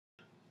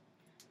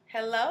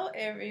Hello,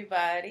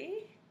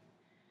 everybody.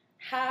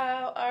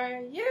 How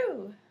are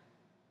you?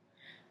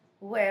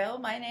 Well,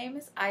 my name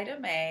is Ida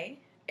Mae.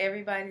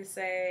 Everybody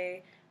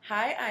say,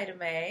 "Hi, Ida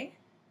Mae."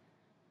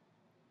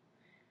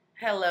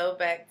 Hello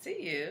back to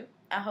you.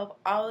 I hope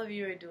all of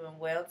you are doing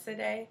well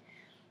today.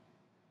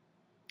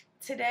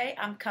 Today,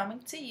 I'm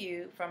coming to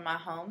you from my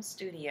home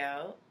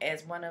studio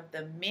as one of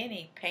the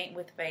many Paint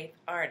with Faith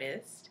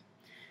artists.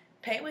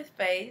 Paint with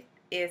Faith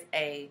is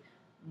a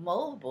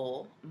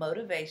mobile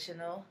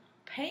motivational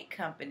paint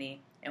company,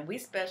 and we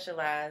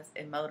specialize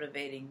in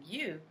motivating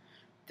you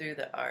through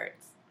the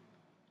arts.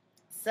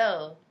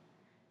 So,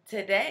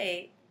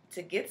 today,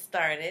 to get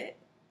started,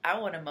 I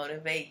want to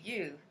motivate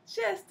you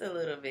just a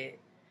little bit.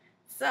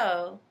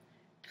 So,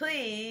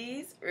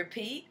 please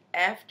repeat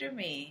after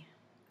me.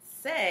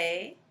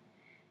 Say,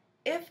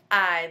 if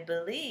I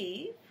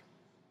believe,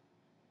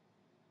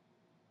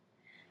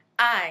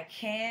 I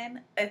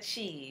can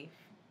achieve.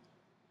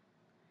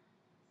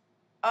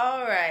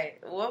 All right,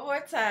 one more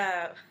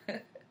time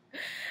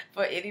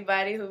for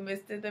anybody who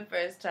missed it the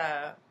first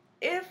time.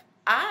 If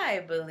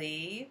I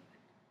believe,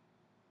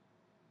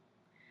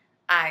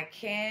 I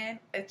can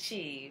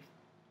achieve.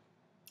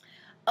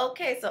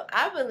 Okay, so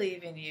I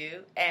believe in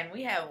you, and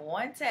we have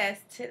one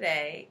task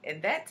today,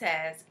 and that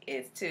task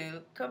is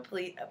to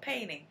complete a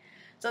painting.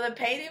 So the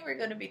painting we're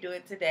going to be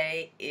doing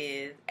today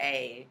is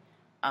a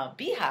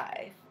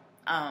beehive.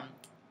 Um,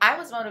 I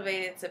was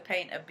motivated to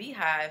paint a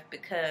beehive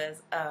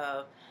because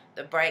of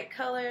the bright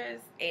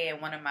colors,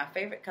 and one of my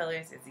favorite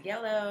colors is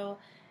yellow,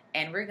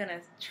 and we're going to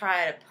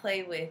try to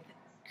play with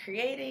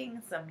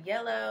creating some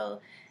yellow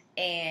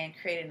and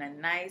creating a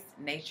nice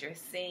nature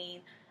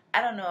scene.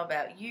 I don't know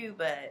about you,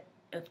 but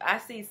if I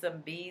see some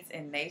bees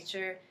in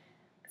nature,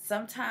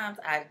 sometimes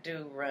I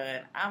do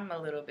run. I'm a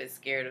little bit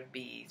scared of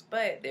bees,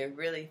 but they're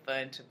really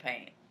fun to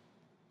paint.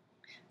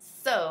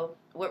 So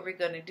what we're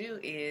going to do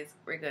is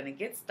we're going to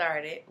get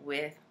started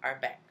with our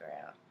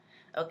background.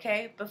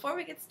 Okay, before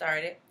we get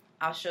started,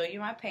 I'll show you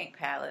my paint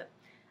palette.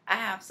 I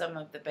have some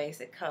of the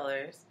basic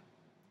colors.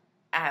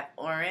 I have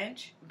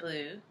orange,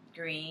 blue,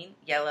 green,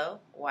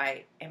 yellow,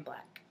 white, and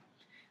black.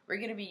 We're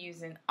going to be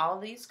using all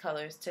these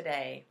colors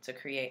today to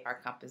create our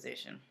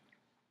composition.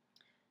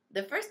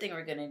 The first thing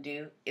we're going to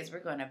do is we're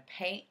going to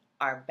paint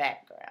our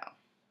background.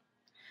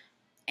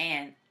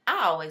 And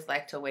I always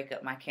like to wake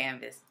up my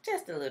canvas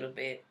just a little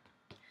bit.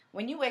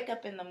 When you wake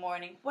up in the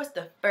morning, what's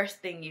the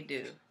first thing you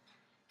do?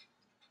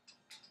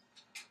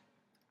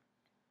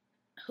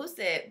 Who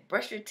said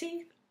brush your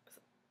teeth?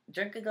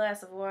 Drink a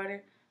glass of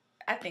water?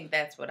 I think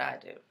that's what I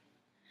do.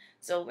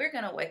 So we're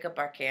going to wake up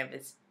our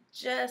canvas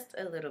just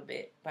a little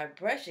bit by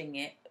brushing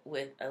it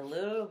with a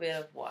little bit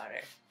of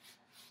water.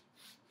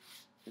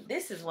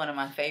 This is one of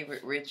my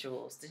favorite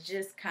rituals, to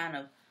just kind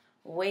of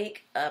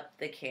wake up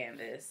the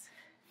canvas.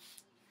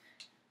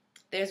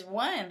 There's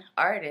one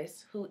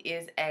artist who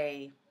is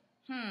I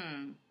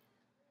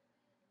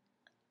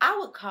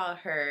would call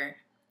her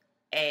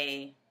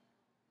a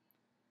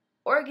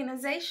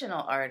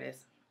organizational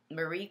artist,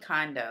 Marie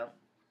Kondo.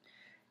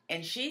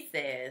 And she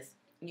says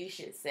you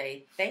should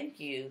say thank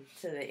you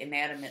to the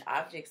inanimate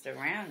objects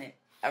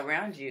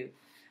around you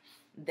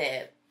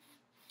that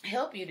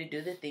help you to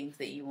do the things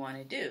that you want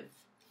to do.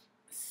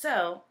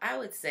 So I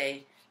would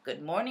say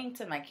good morning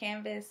to my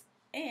canvas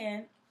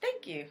and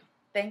thank you.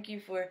 Thank you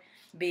for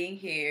being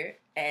here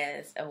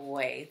as a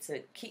way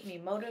to keep me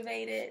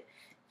motivated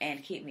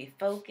and keep me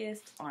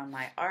focused on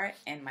my art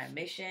and my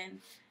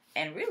mission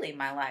and really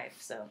my life.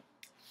 So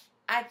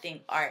I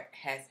think art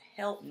has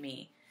helped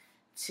me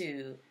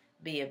to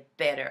be a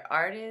better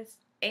artist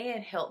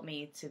and help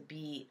me to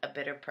be a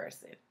better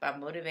person by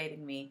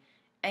motivating me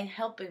and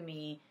helping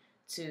me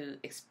to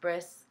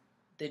express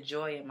the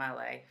joy in my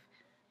life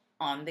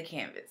on the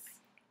canvas.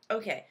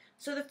 Okay,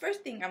 so the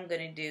first thing I'm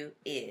going to do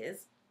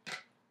is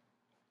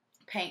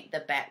paint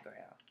the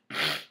background.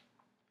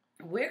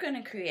 We're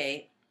going to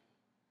create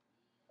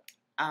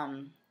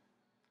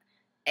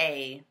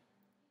a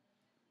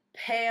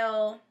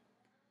pale,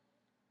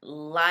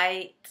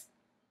 light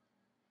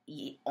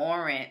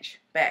orange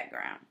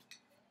background.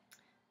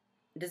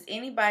 Does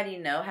anybody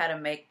know how to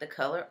make the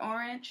color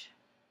orange?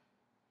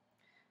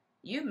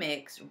 You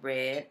mix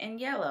red and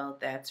yellow.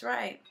 That's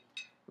right.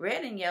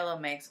 Red and yellow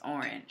makes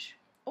orange.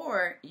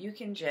 Or you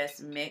can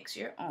just mix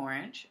your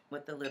orange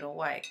with a little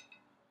white.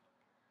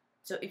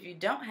 So if you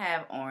don't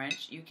have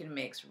orange, you can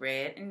mix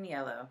red and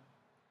yellow.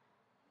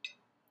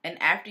 And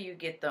after you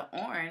get the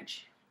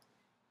orange,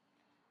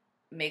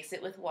 mix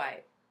it with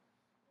white.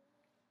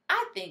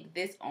 I think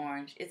this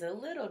orange is a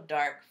little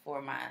dark for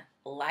my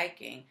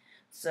liking,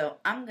 so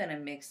I'm going to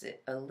mix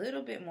it a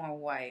little bit more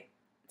white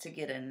to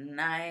get a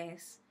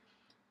nice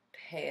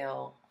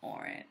pale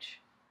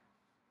orange.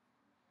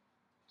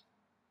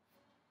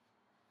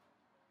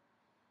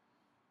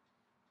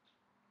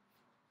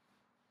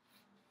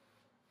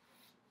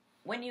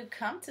 When you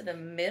come to the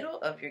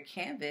middle of your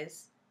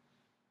canvas,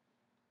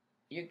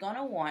 you're going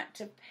to want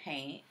to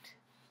paint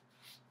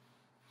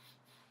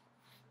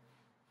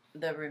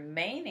the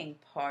remaining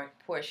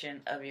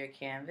portion of your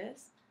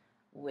canvas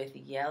with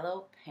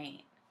yellow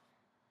paint.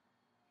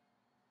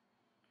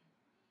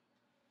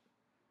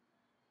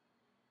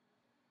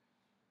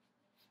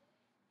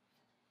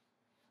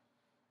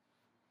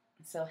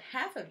 So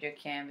half of your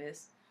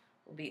canvas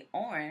will be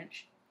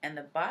orange and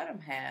the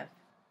bottom half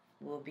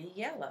will be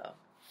yellow.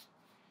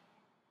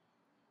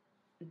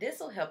 This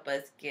will help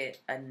us get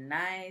a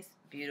nice,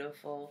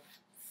 beautiful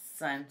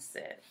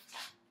sunset.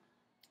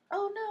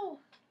 Oh no!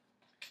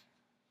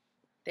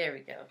 There we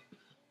go.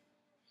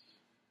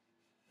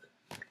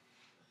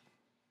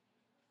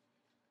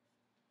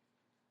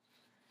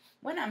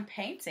 When I'm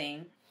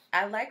painting,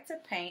 I like to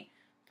paint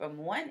from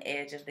one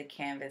edge of the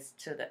canvas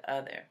to the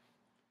other.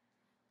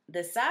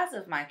 The size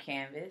of my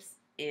canvas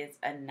is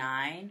a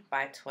 9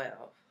 by 12,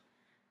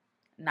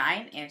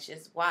 9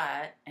 inches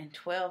wide and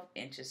 12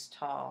 inches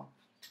tall.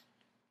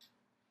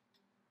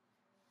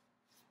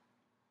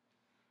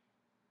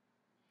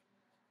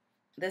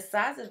 The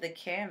size of the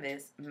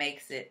canvas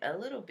makes it a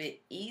little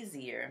bit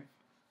easier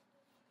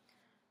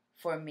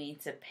for me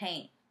to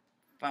paint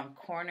from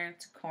corner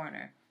to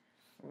corner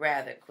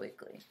rather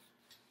quickly.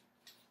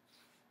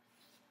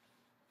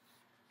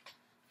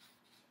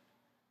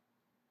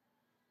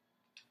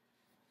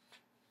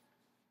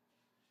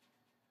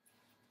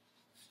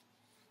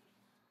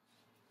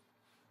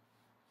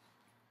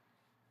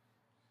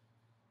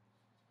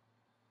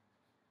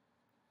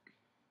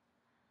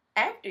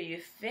 After you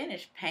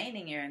finish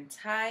painting your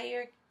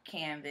entire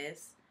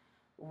canvas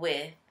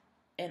with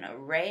an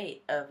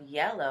array of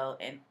yellow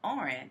and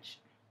orange,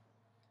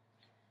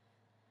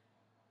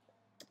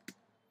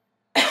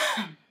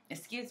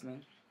 excuse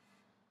me,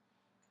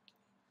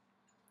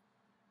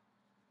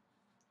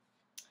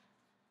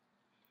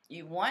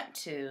 you want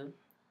to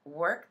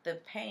work the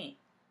paint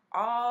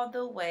all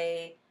the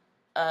way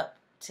up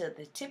to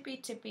the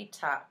tippy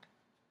top.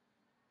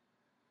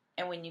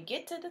 And when you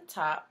get to the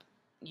top,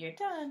 you're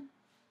done.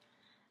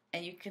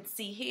 And you can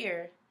see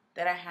here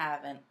that I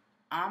have an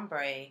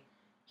ombre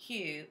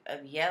hue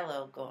of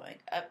yellow going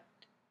up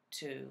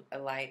to a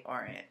light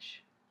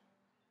orange.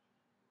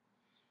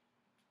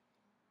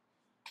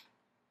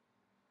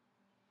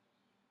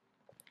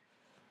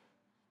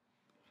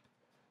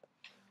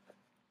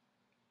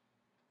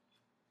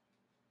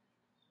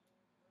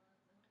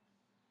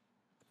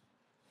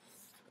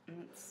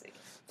 Let's see.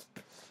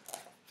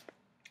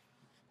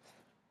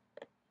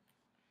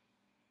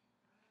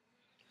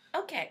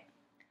 Okay,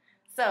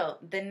 so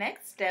the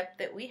next step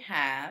that we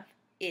have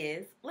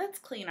is let's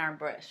clean our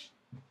brush.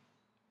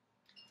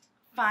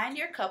 Find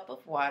your cup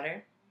of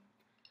water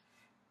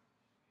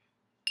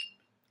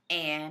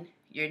and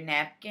your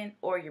napkin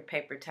or your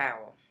paper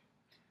towel.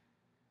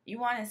 You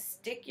want to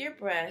stick your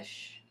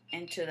brush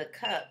into the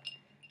cup,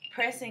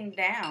 pressing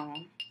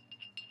down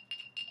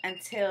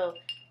until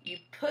you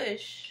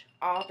push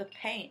all the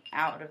paint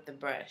out of the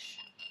brush.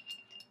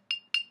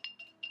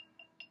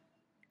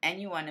 And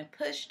you want to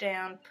push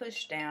down,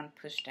 push down,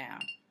 push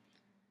down.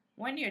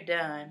 When you're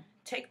done,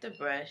 take the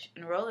brush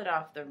and roll it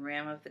off the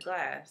rim of the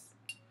glass.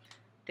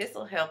 This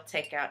will help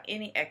take out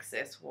any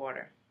excess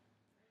water.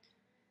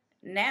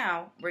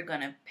 Now we're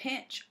going to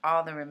pinch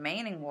all the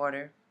remaining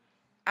water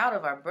out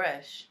of our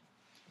brush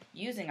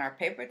using our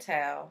paper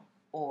towel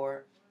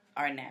or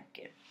our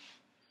napkin.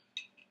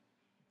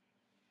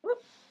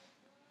 Whoop.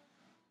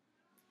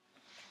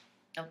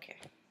 Okay.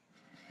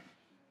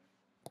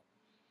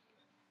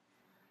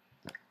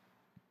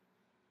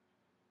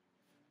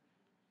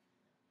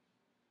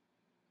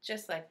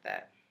 Just like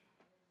that.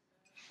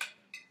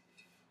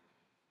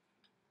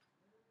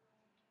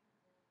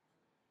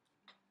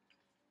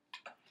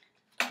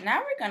 Now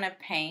we're going to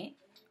paint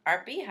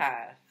our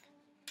beehive.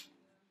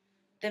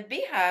 The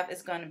beehive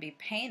is going to be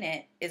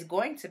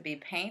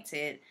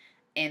painted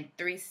in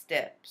 3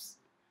 steps.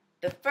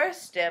 The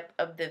first step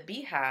of the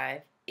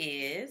beehive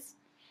is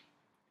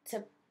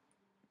to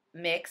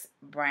mix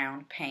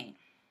brown paint.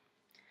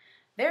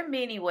 There are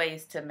many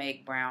ways to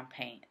make brown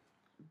paint,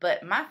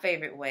 but my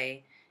favorite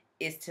way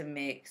is to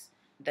mix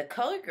the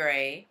color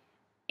gray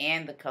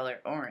and the color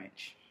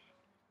orange.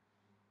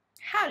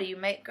 How do you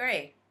make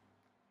gray?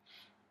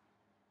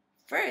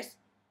 First,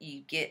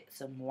 you get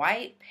some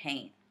white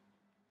paint.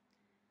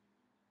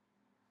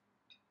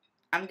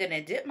 I'm going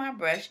to dip my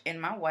brush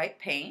in my white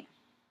paint,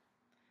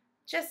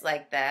 just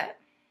like that.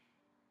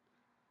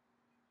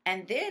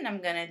 And then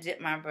I'm going to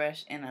dip my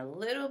brush in a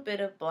little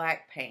bit of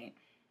black paint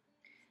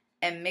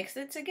and mix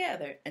it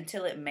together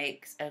until it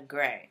makes a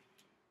gray.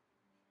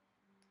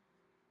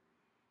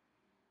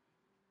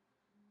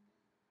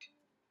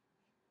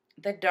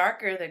 The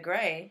darker the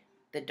gray,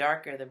 the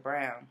darker the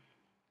brown.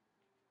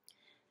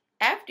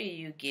 After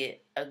you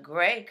get a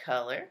gray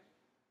color,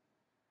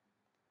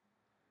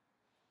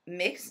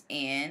 mix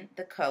in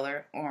the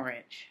color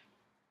orange.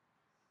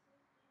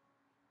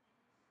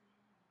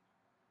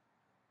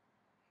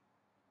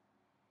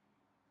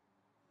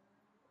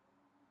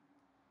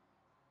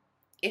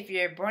 If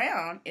your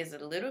brown is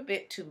a little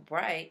bit too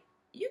bright,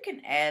 you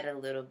can add a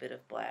little bit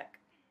of black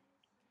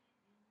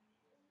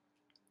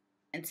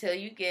until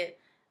you get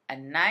a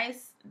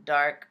nice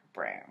dark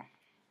brown.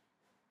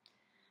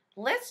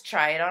 Let's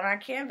try it on our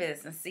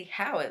canvas and see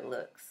how it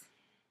looks.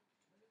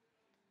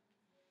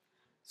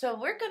 So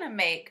we're going to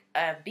make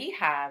a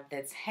beehive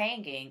that's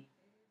hanging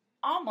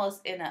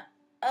almost in an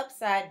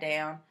upside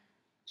down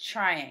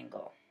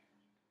triangle.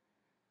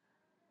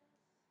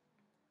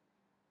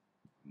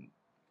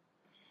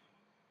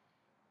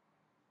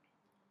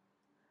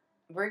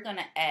 We're going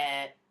to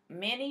add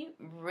many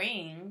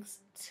rings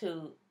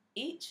to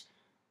each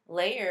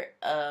layer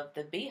of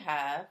the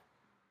beehive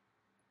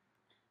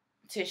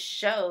to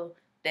show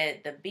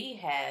that the bee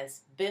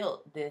has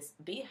built this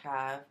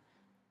beehive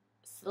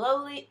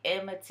slowly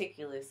and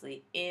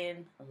meticulously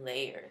in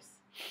layers.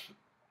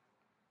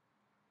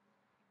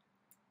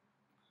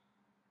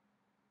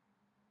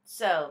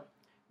 So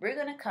we're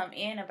going to come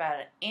in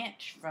about an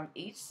inch from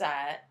each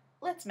side.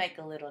 Let's make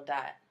a little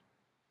dot.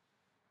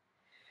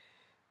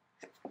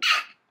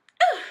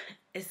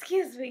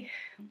 Excuse me.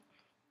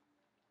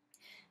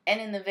 And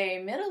in the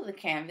very middle of the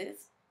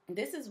canvas,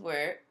 this is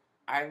where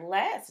our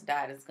last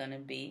dot is going to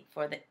be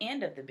for the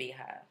end of the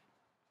beehive.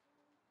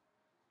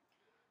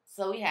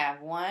 So we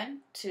have 1,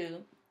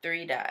 2,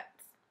 3 dots.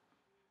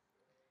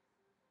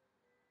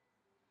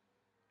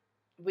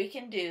 We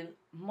can do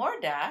more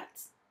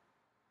dots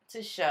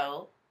to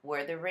show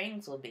where the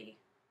rings will be.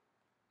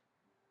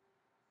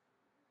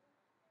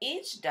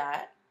 Each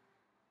dot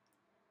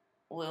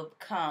will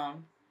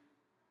come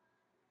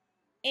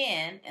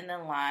in the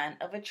line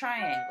of a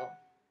triangle,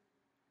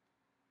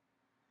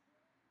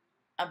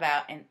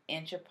 about an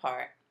inch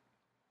apart.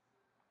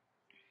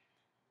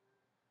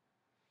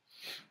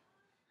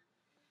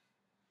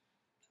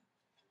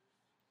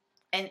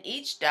 And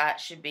each dot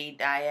should be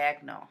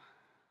diagonal.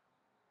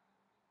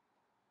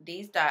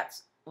 These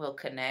dots will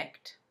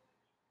connect.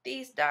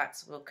 These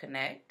dots will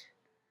connect.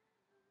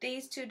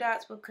 These 2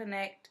 dots will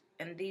connect.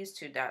 And these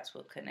 2 dots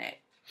will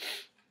connect.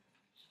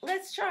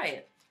 Let's try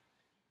it.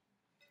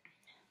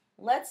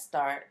 Let's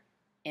start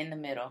in the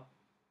middle.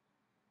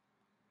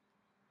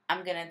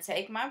 I'm going to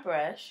take my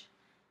brush,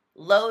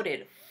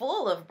 loaded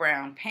full of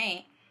brown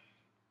paint,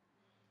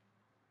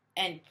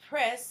 and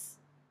press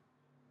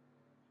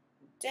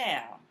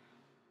down.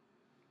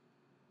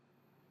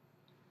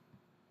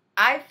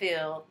 I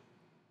feel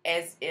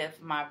as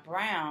if my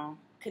brown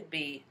could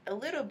be a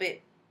little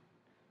bit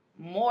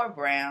more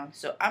brown,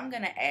 so I'm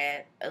going to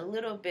add a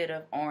little bit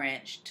of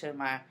orange to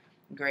my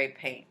gray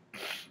paint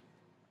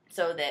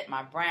so that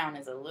my brown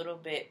is a little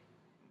bit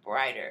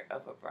brighter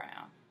of a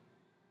brown.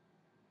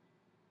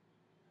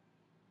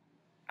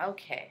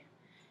 Okay,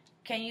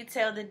 can you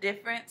tell the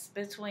difference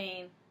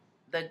between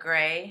the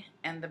gray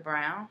and the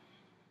brown?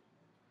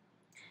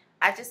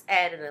 I just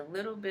added a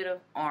little bit of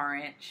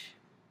orange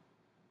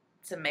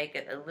to make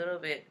it a little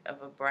bit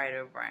of a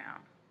brighter brown.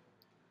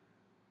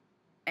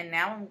 And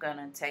now I'm going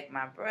to take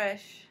my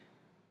brush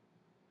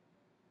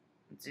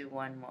and do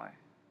one more.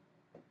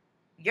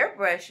 Your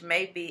brush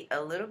may be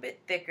a little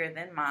bit thinner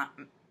than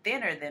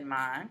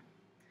mine,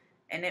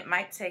 and it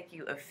might take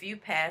you a few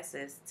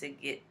passes to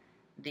get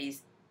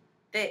these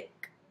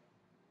thick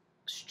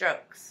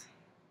strokes.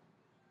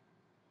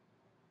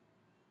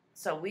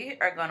 So we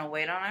are going to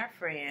wait on our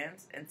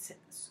friends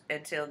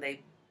until they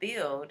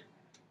build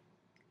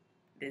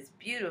this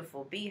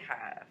beautiful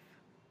beehive.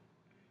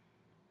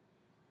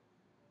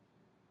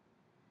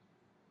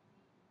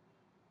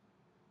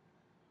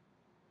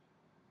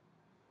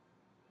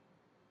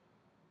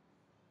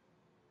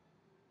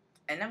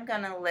 And I'm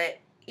going to let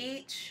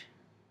each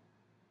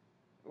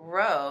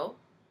row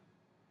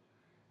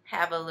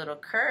have a little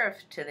curve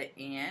to the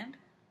end.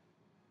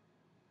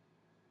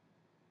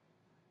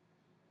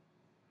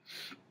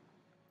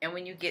 And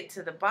when you get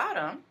to the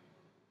bottom,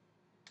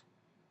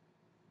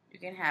 you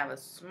can have a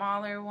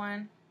smaller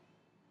one.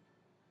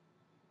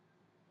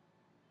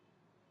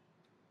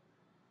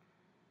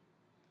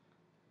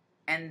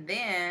 And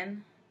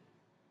then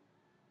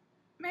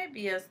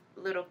maybe a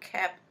little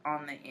cap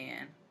on the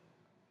end.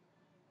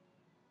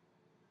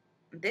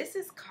 This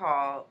is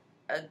called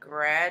a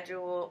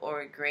gradual or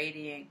a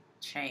gradient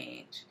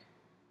change.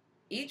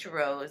 Each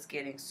row is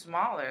getting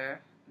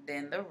smaller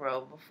than the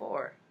row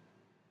before.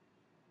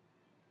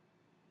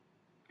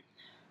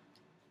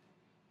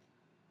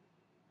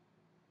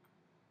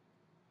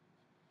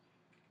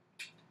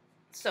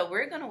 So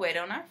we're going to wait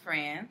on our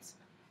friends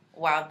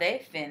while they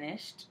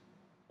finish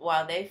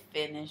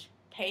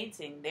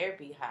painting their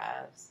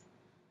beehives.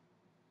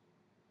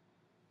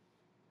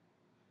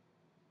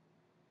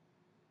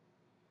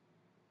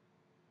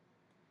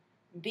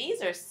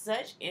 Bees are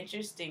such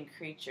interesting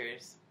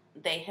creatures.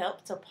 They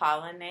help to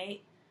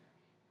pollinate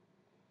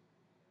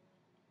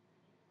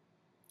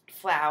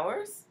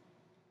flowers,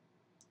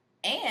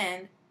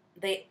 and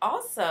they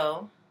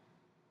also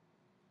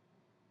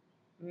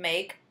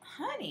make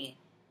honey.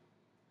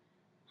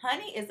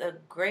 Honey is a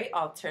great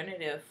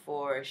alternative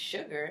for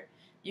sugar.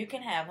 You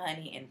can have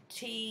honey in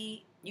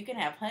tea. You can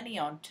have honey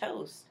on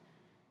toast.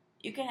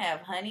 You can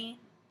have honey,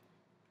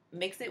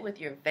 mix it with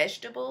your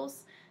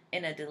vegetables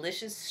in a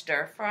delicious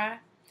stir fry.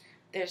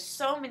 There's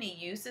so many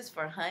uses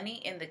for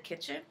honey in the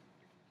kitchen.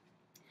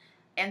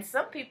 And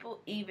some people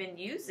even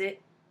use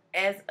it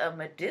as a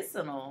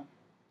medicinal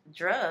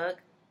drug,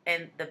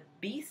 and the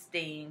bee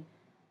sting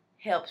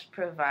helps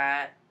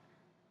provide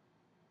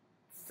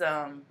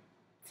some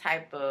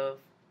type of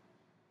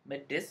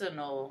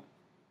medicinal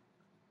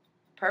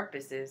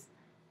purposes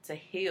to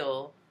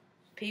heal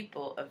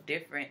people of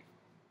different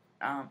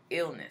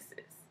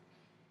illnesses.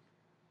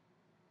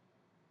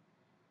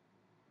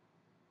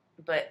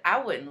 But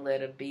I wouldn't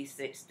let a bee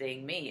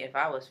sting me if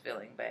I was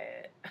feeling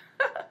bad.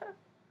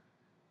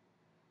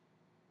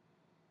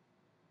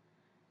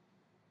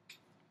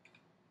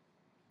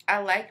 I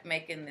like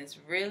making this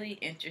really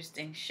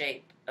interesting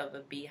shape of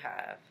a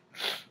beehive.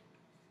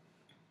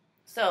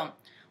 So,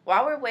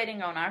 while we're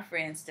waiting on our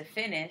friends to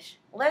finish,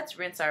 let's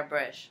rinse our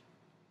brush.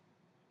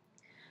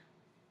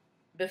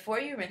 Before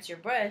you rinse your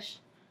brush,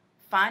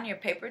 find your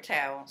paper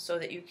towel so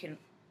that you can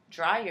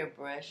dry your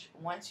brush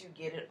once you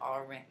get it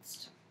all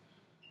rinsed.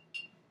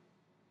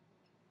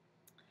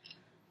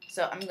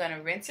 So I'm going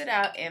to rinse it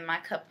out in my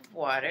cup of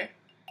water,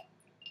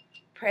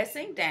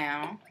 pressing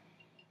down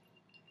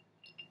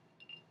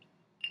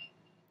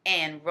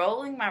and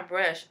rolling my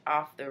brush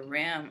off the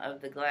rim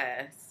of the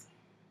glass.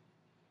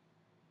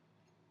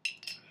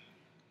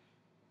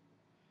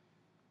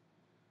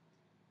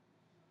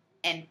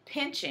 And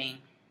pinching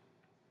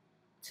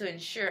to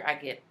ensure I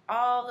get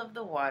all of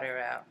the water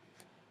out.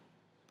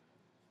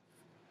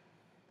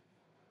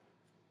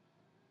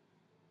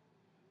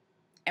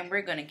 And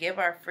we're going to give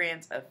our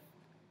friends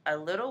a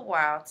little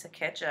while to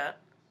catch up.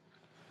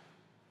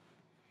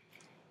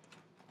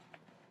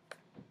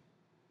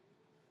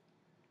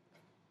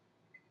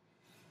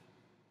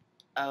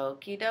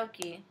 Okie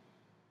dokie.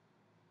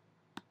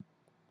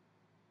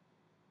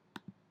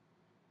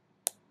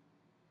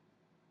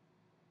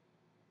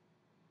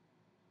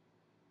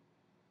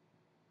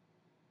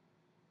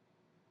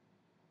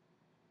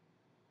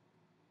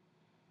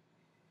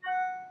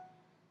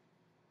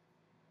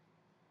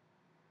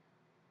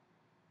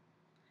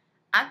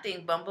 I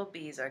think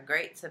bumblebees are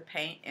great to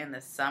paint in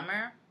the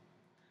summer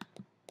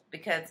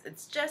because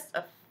it's just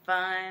a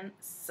fun,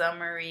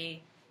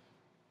 summery,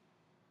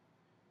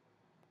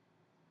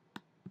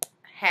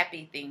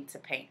 happy thing to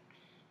paint.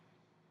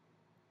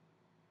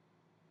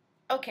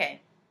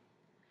 Okay,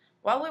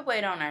 while we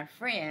wait on our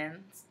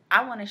friends,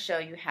 I want to show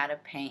you how to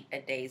paint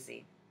a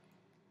daisy.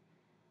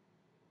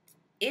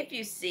 If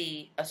you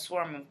see a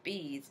swarm of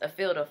bees, a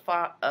field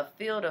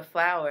of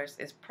flowers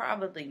is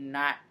probably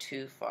not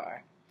too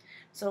far.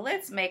 So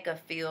let's make a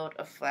field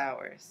of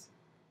flowers.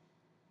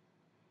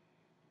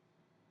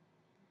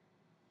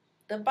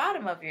 The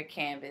bottom of your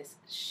canvas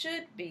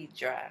should be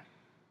dry.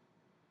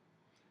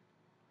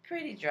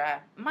 Pretty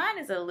dry. Mine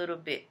is a little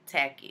bit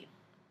tacky,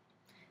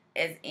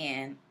 as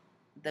in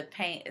the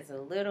paint is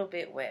a little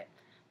bit wet.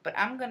 But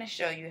I'm going to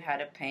show you how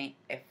to paint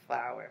a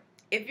flower.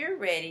 If you're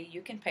ready,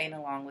 you can paint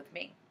along with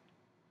me.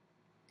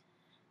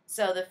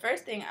 So the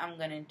first thing I'm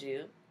going to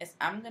do is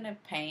I'm going to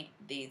paint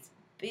these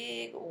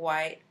big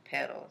white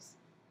petals.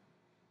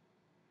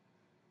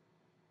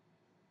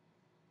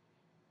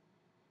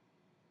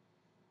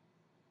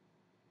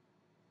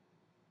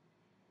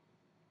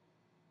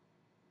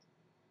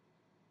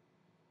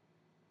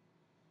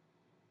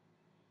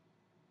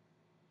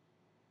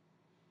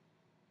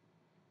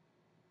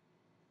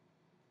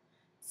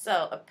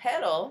 So a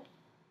petal,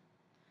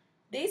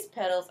 these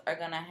petals are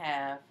going to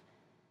have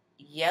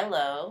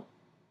yellow.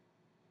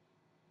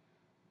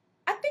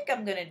 I think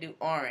I'm going to do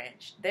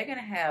orange. They're going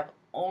to have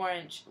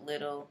orange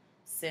little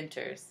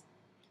centers.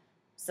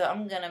 So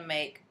I'm going to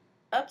make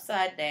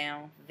upside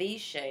down V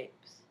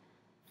shapes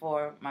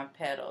for my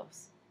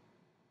petals.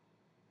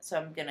 So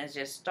I'm going to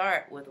just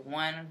start with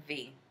one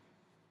V.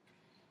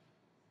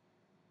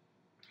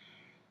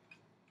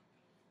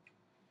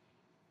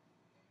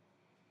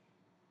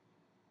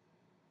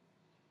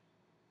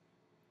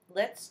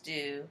 Let's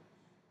do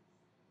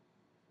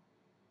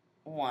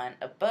one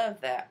above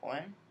that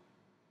one.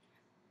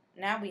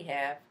 Now we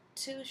have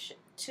two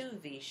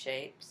V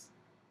shapes.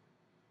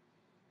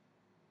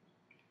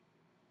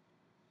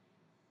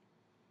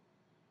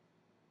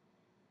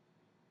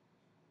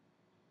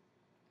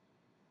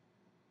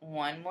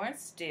 One more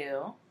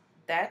still.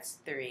 That's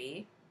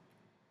 3.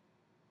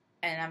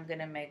 And I'm going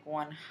to make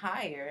one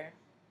higher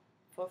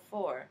for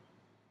 4.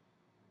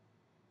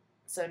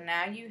 So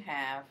now you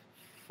have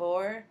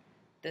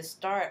the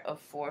start of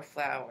 4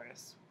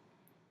 flowers.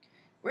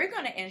 We're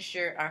going to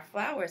ensure our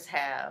flowers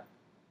have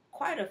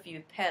quite a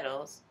few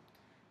petals.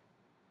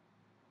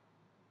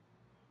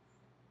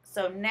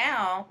 So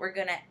now we're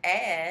going to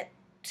add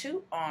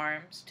 2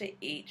 arms to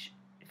each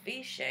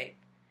V shape.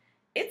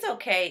 It's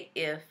okay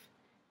if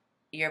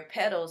your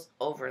petals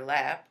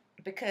overlap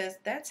because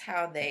that's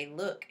how they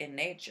look in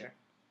nature.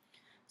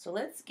 So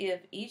let's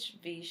give each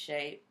V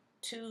shape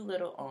 2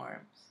 little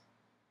arms.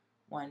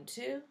 1,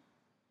 2,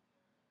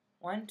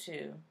 1,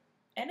 2.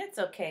 And it's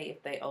okay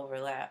if they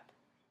overlap.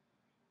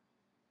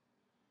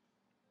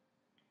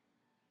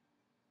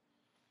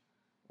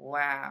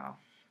 Wow.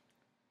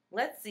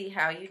 Let's see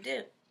how you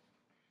do.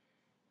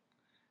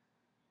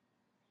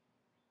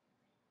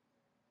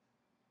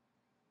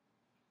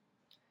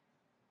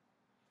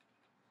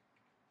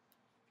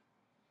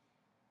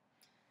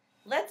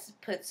 Let's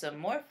put some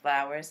more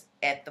flowers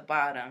at the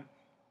bottom.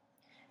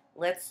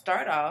 Let's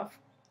start off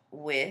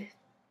with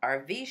our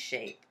V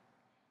shape.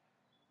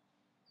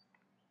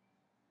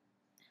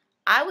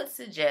 I would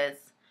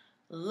suggest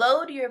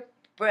load your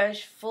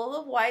brush full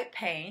of white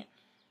paint.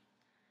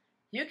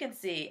 You can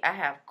see I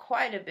have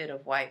quite a bit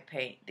of white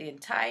paint. The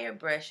entire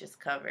brush is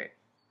covered.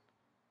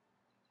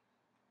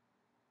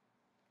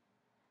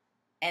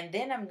 And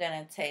then I'm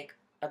going to take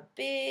a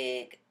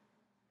big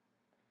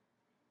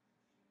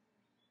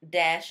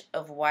dash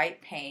of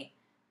white paint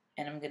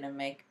and I'm going to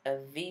make a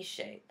V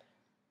shape.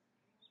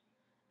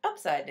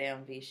 Upside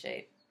down V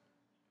shape.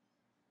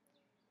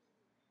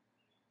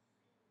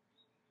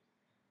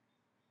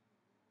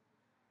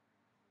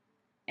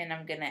 And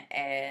I'm going to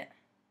add,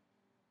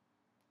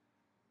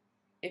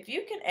 if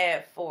you can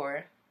add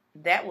 4,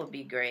 that would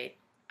be great.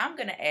 I'm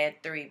going to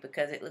add 3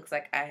 because it looks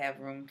like I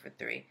have room for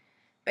 3.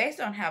 Based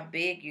on how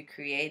big you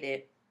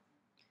created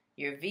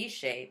your V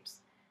shapes,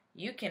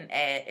 you can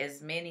add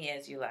as many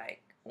as you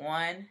like.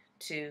 1,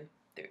 2,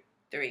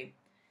 3.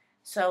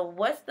 So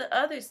what's the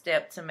other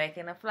step to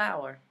making a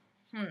flower?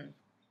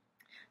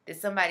 Did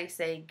somebody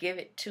say give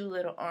it 2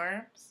 little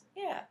arms?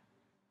 Yeah.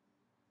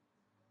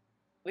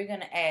 We're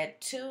going to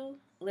add 2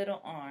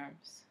 little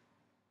arms.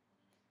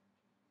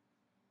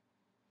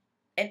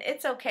 And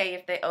it's okay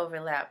if they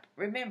overlap.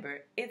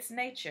 Remember, it's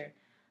nature.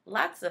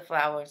 Lots of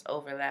flowers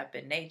overlap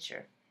in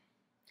nature.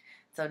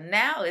 So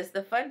now is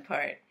the fun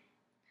part.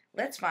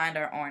 Let's find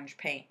our orange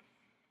paint.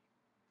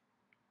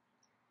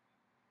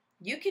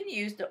 You can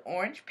use the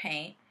orange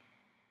paint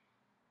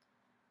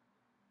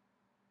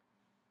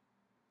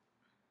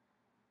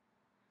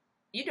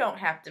You don't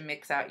have to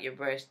mix out your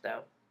brush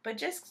though, but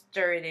just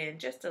stir it in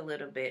just a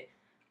little bit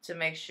to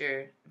make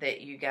sure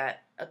that you got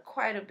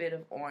quite a bit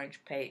of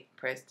orange paint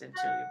pressed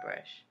into your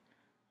brush.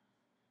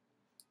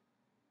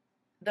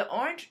 The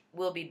orange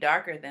will be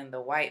darker than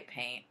the white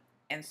paint,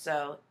 and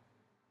so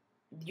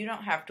you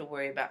don't have to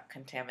worry about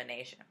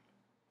contamination.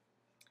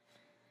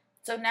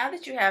 So now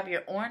that you have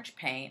your orange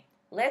paint,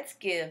 let's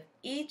give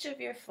each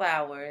of your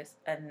flowers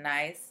a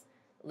nice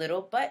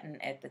little button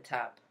at the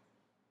top.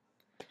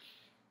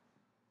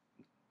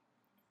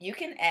 You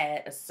can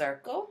add a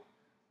circle,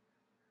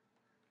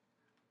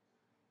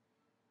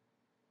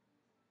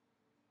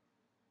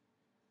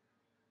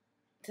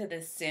 to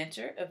the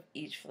center of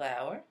each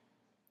flower,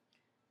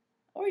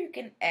 or you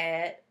can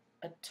add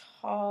a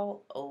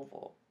tall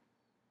oval.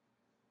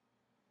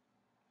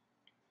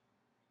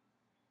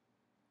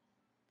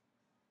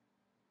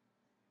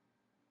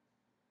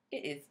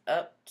 It is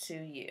up to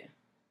you.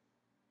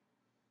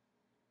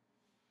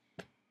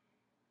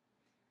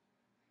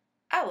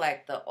 I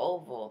like the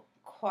oval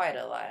quite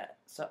a lot,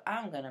 so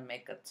I'm going to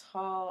make a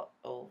tall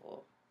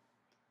oval.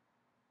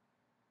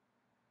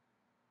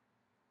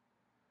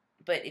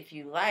 But if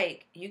you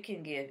like, you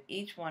can give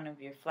each one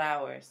of your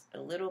flowers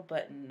a little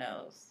button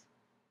nose.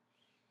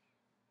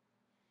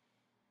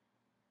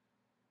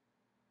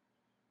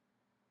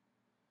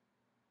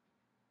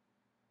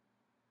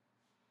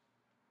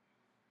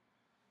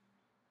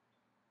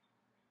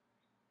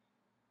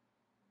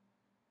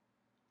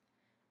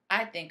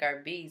 I think our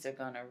bees are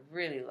going to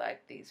really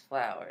like these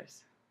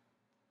flowers.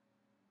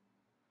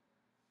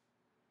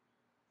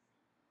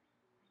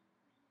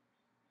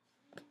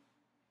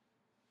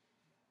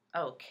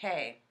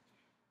 Okay.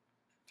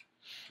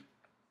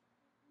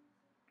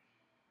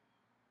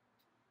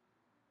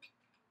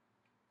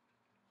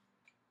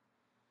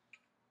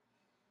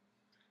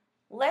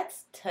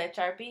 Let's touch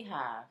our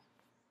beehive.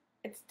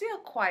 It's still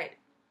quite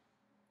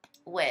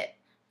wet,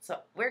 so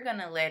we're going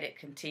to let it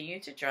continue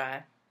to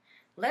dry.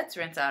 Let's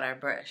rinse out our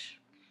brush.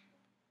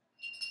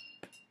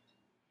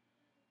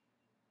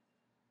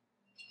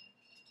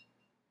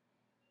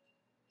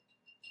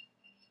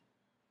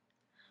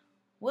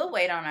 We'll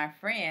wait on our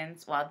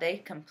friends while they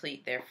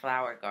complete their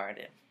flower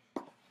garden.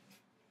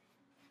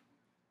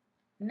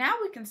 Now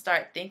we can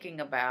start thinking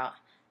about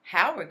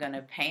how we're going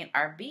to paint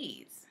our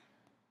bees.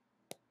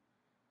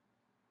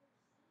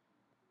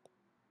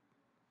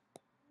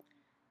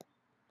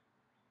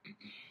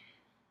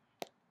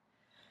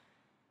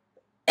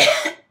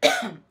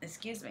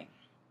 Excuse me.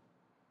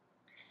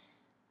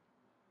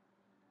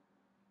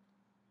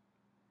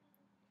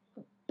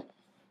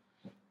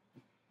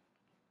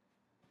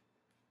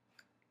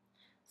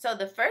 So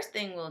the first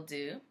thing we'll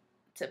do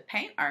to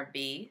paint our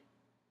bee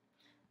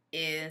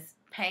is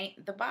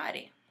paint the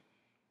body.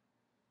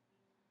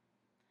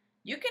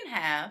 You can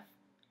have,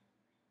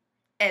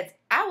 as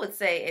I would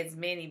say, as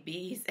many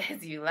bees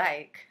as you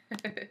like.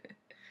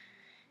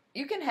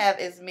 You can have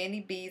as many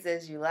bees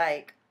as you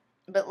like,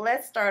 but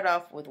let's start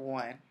off with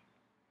one.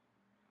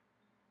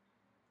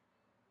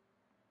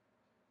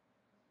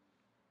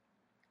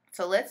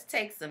 So let's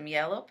take some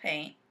yellow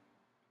paint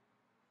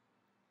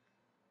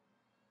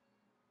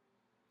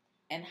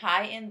and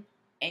high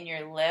in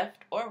your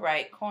left or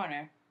right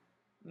corner,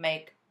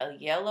 make a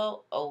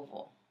yellow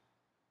oval.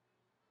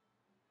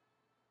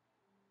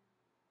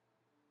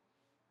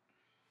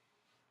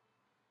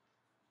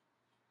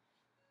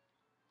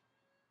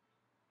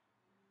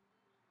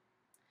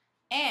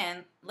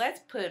 And let's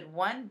put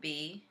one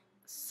bee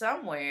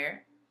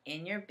somewhere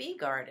in your bee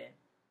garden.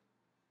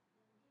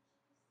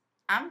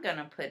 I'm going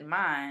to put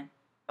mine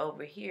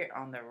over here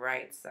on the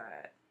right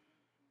side.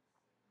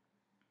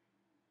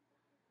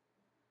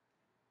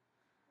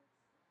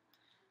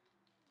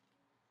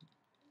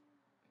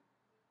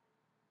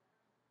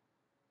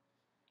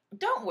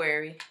 don't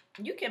worry,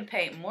 you can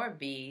paint more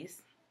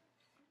bees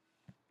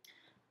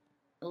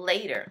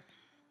later.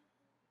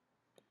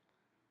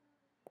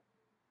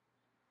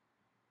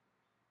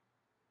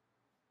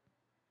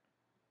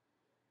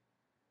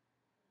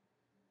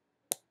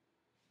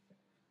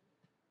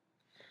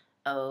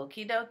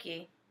 Okie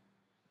dokie.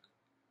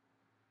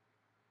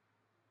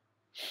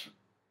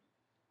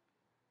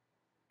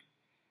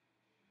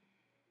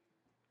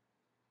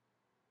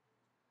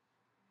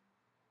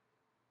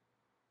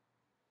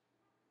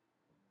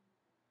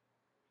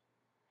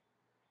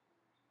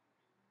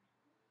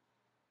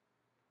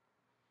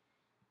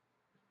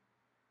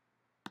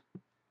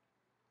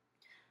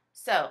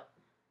 So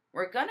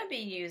we're going to be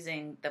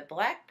using the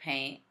black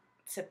paint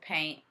to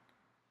paint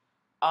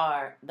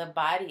the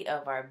body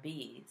of our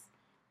bees.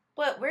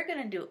 But we're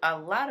going to do a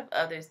lot of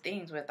other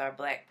things with our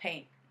black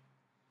paint.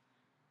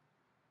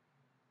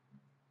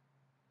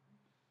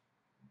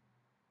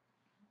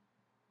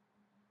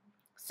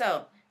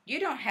 So you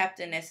don't have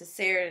to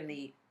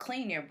necessarily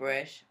clean your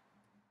brush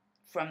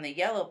from the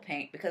yellow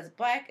paint because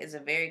black is a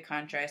very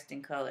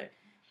contrasting color.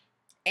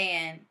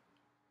 And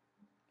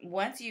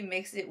once you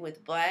mix it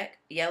with black,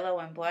 yellow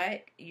and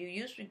black, you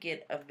usually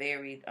get a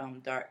very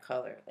dark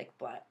color like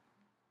black.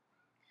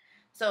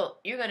 So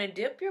you're going to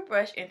dip your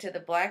brush into the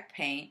black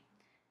paint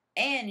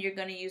and you're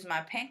going to use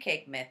my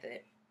pancake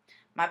method.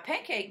 My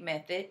pancake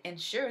method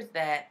ensures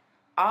that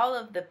all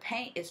of the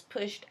paint is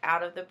pushed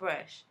out of the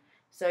brush.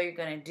 So you're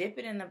going to dip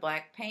it in the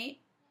black paint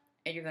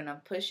and you're going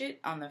to push it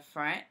on the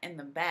front and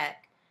the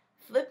back,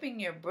 flipping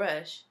your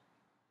brush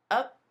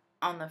up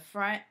on the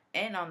front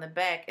and on the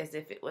back as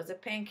if it was a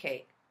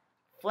pancake,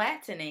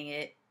 flattening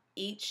it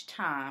each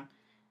time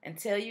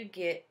until you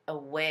get a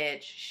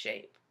wedge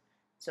shape.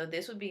 So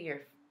this would be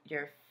your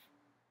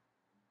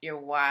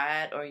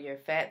wide or your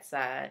fat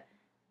side,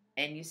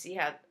 and you see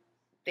how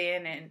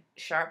thin and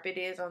sharp it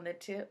is on the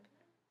tip.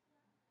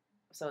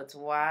 So it's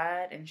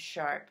wide and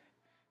sharp.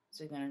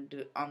 So you're going to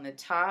do it on the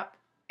top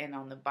and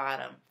on the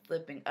bottom,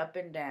 flipping up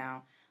and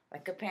down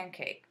like a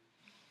pancake.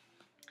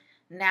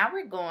 Now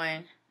we're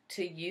going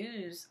to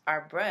use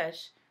our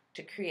brush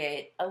to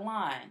create a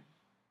line.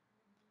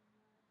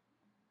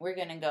 We're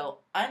going to go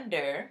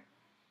under.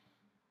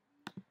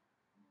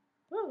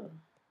 Woo.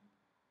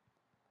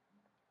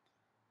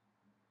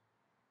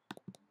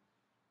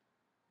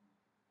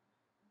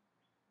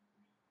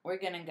 We're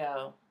going to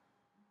go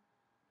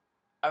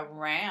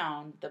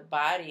around the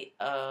body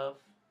of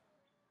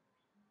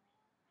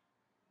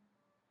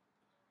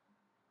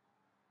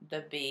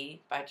the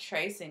bee by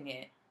tracing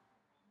it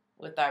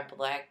with our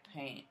black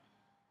paint.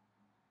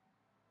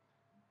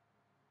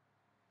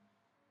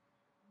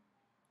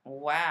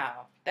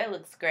 Wow, that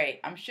looks great.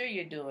 I'm sure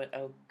you're doing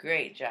a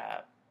great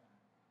job.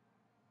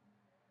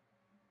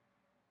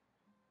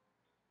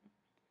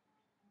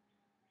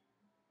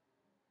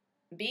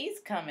 Bees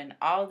come in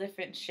all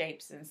different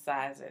shapes and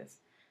sizes.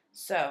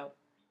 So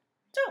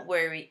don't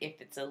worry if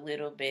it's a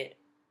little bit,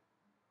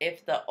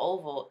 if the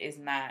oval is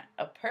not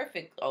a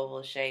perfect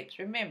oval shape.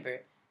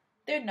 Remember,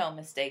 there are no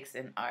mistakes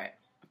in art,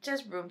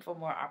 just room for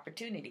more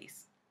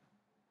opportunities.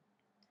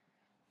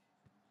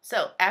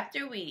 So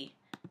after we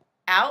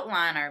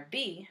outline our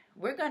bee,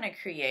 we're going to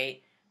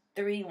create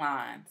 3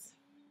 lines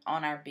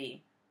on our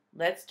bee.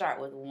 Let's start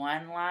with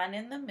 1 line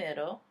in the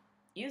middle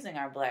using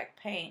our black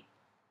paint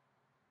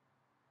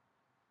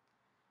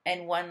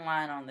and 1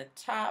 line on the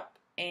top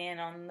and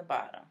on the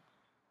bottom.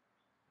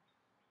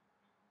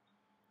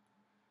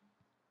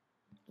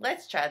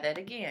 Let's try that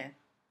again.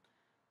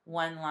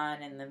 1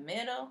 line in the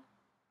middle,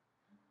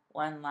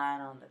 1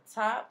 line on the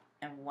top,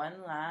 and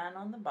 1 line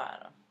on the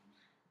bottom.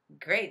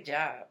 Great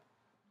job.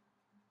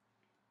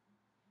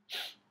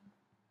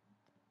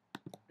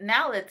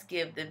 Now let's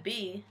give the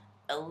bee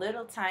a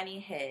little tiny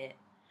head.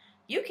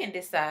 You can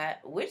decide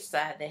which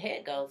side the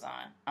head goes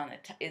on.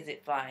 Is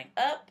it flying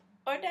up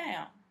or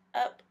down?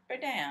 Up or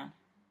down?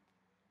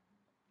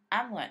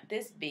 I want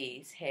this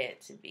bee's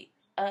head to be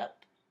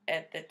up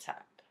at the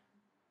top.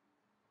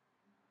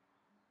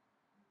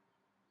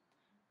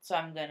 So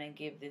I'm going to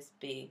give this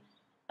bee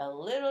a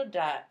little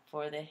dot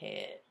for the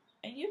head.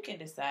 And you can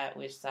decide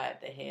which side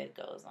the head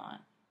goes on.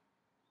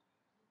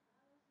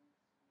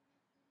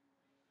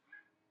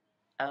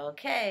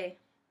 Okay.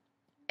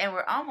 And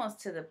we're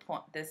almost to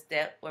the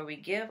step where we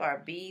give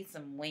our bee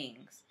some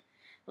wings.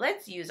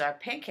 Let's use our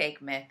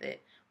pancake method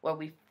where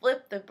we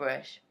flip the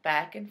brush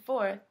back and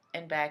forth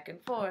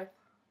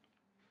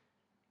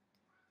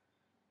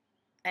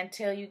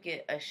until you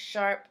get a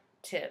sharp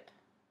tip.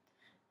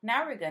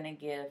 Now we're going to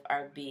give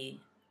our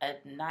bee a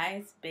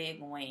nice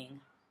big wing.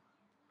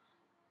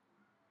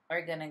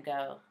 We're going to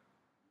go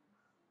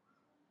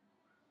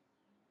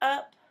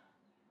up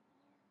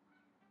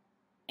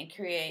and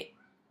create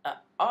an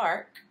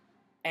arc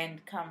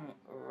and come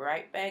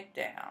right back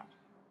down.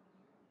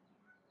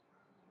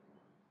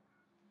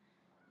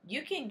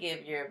 You can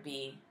give your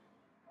bee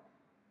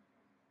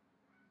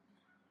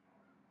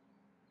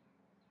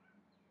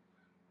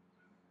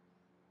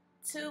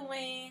two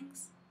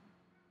wings,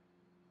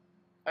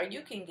 or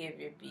you can give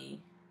your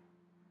bee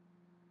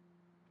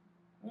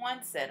 1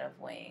 one set of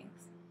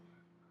wings.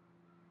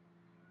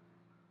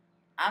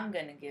 I'm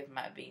going to give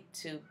my bee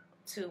two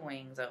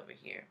wings over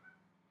here.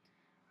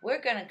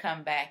 We're going to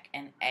come back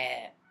and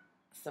add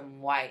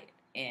some white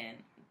in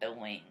the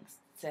wings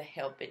to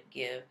help it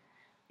give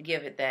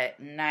it that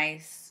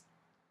nice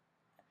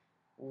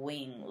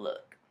wing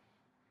look.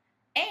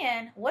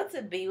 And what's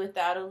a bee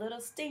without a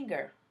little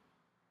stinger?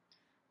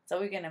 So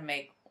we're going to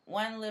make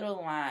one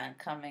little line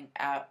coming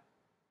out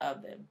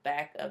of the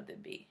back of the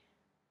bee.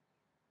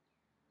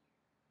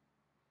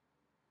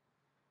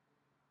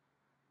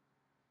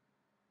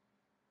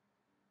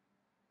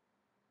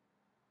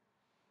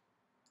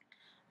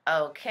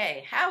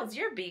 Okay, how's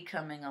your bee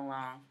coming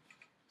along?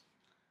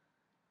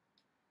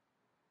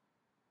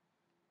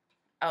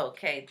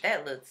 Okay,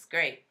 that looks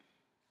great.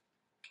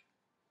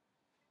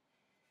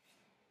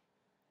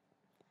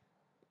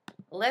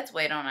 Let's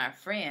wait on our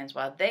friends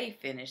while they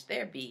finish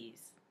their bees.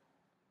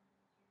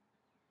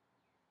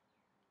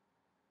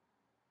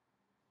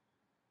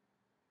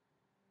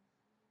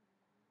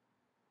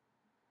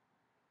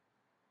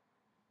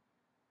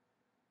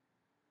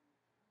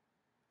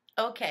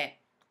 Okay,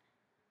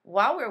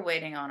 while we're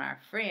waiting on our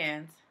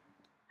friends,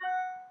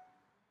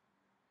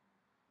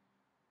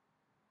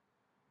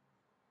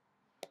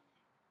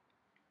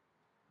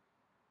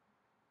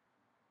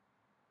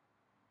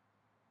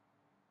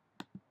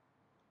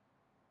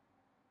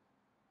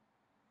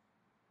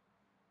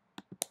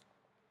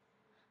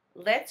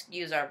 let's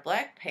use our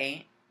black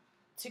paint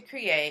to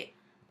create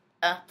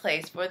a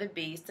place for the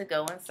bees to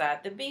go inside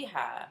the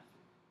beehive.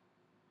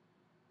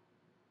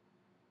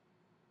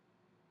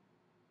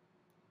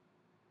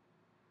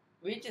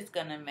 We're just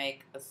going to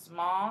make a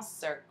small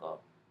circle,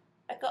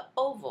 like an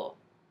oval,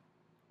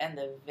 in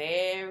the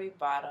very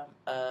bottom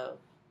of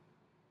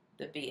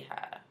the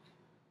beehive.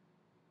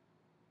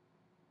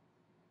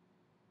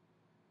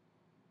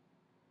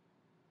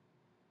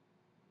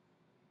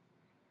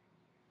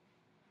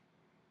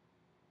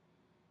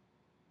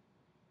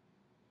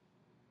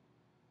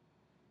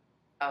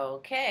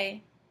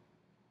 Okay.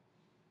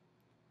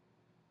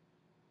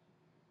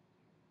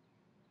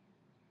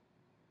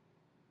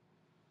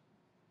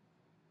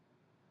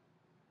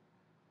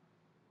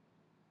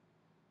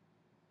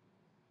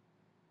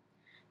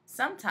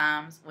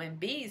 Sometimes when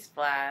bees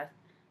fly,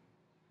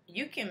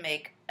 you can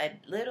make a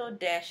little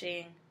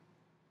dashing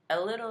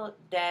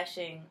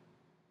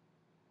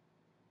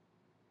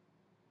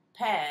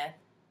path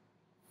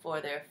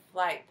for their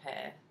flight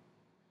path.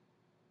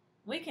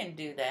 We can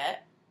do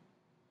that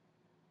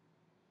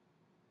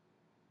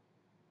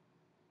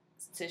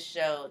to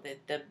show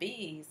that the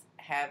bees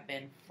have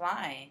been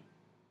flying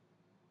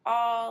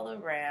all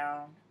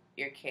around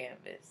your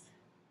canvas.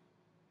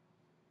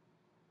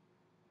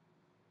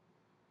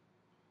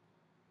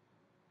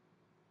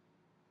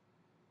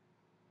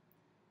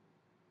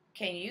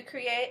 Can you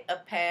create a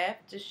path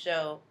to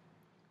show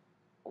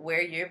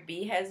where your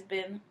bee has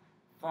been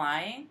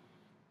flying?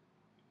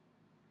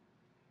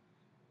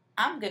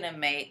 I'm going to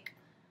make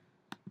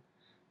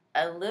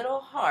a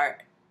little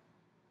heart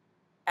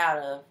out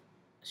of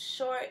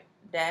short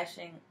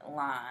dashing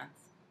lines.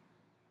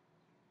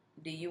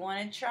 Do you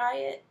want to try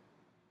it?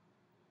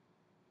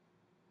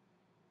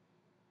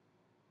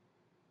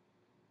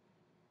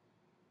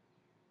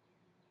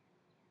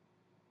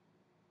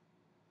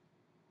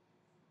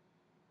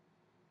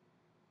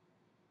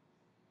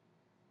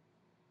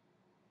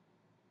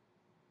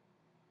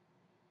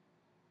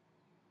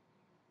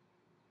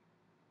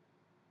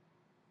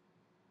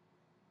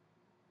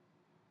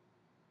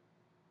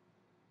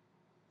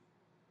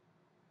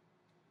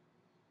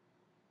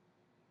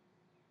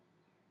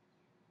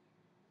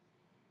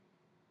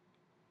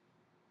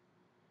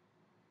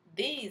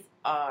 These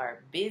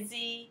are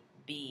busy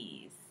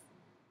bees.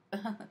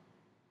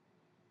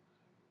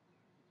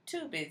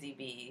 Two busy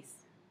bees.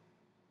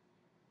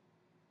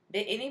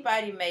 Did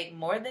anybody make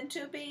more than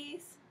two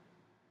bees?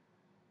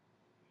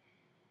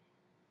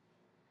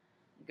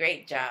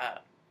 Great job.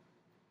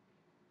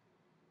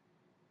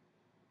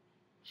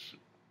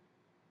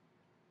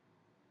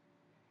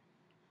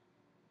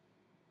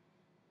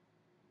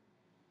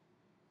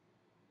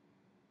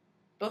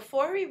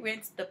 Before we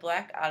rinse the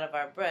black out of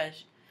our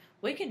brush,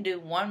 we can do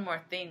one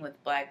more thing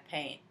with black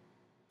paint.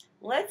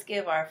 Let's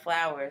give our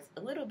flowers a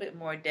little bit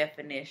more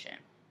definition.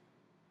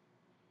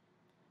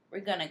 We're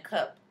going to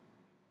cup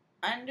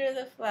under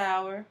the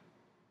flower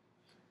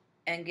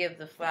and give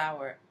the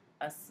flower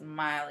a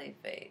smiley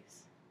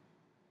face.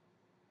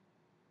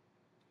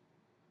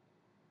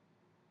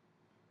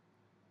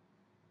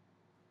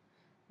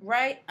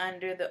 Right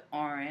under the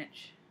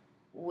orange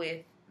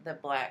with the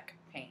black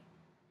paint.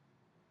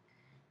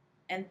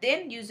 And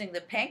then using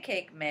the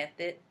pancake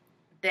method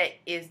that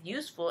is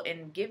useful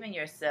in giving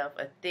yourself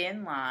a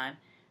thin line,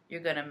 you're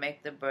going to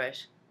make the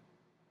brush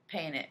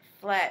paint it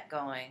flat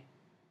going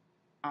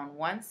on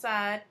one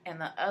side and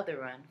the other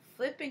one,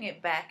 flipping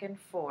it back and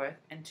forth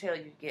until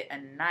you get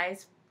a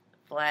nice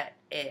flat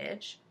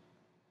edge,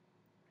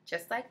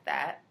 just like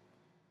that.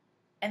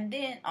 And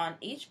then on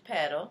each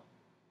petal,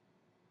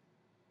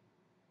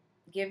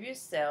 give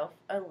yourself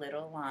a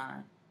little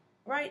line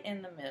right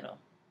in the middle.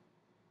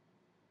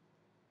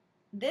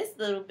 This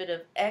little bit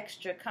of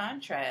extra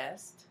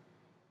contrast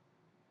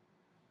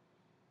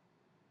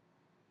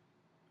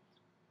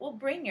will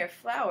bring your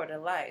flower to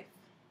life.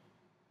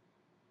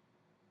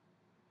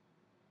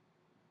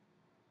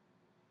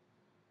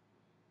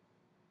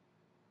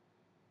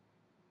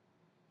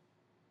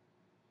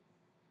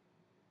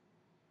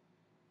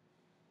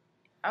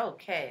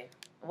 Okay,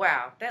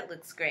 wow, that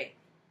looks great.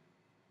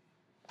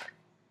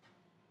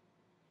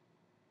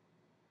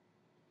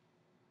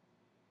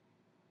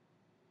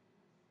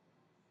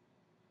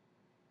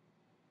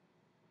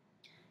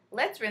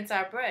 Let's rinse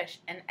our brush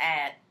and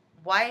add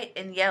white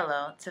and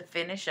yellow to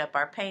finish up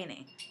our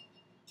painting.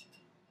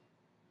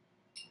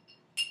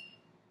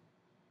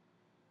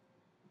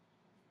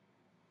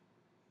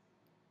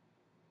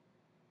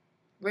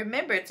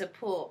 Remember to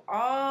pull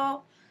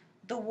all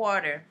the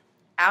water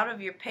out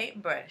of your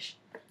paintbrush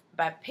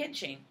by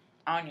pinching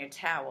on your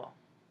towel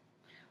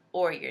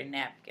or your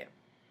napkin.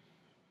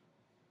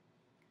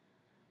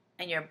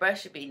 And your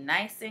brush should be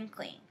nice and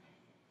clean.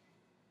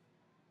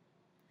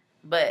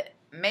 But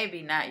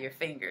maybe not your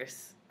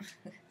fingers.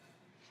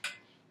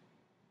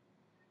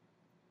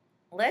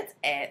 Let's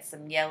add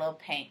some yellow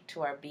paint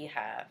to our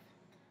beehive.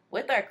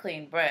 With our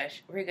clean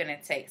brush, we're going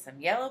to take some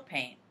yellow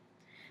paint.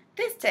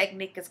 This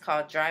technique is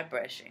called dry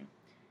brushing.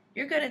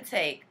 You're going to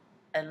take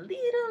a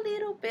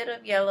little bit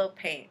of yellow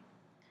paint.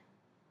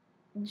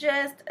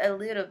 Just a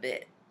little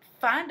bit.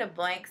 Find a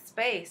blank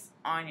space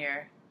on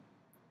your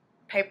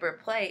paper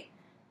plate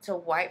to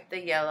wipe the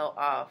yellow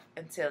off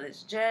until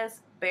it's just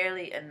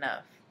barely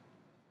enough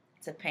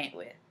to paint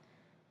with.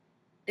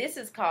 This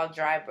is called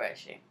dry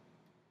brushing.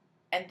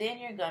 And then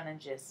you're going to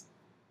just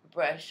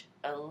brush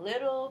a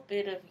little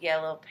bit of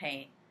yellow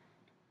paint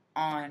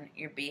on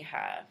your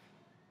beehive.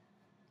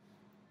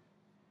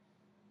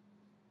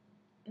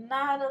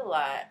 Not a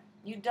lot.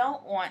 You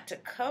don't want to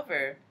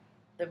cover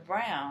the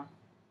brown.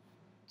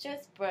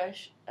 Just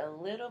brush a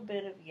little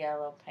bit of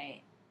yellow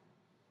paint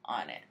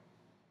on it,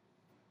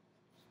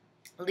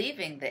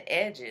 leaving the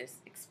edges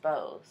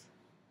exposed.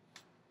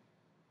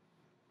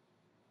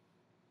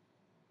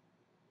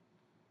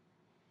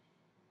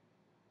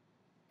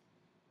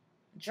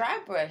 Dry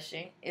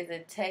brushing is a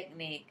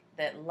technique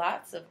that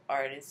lots of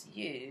artists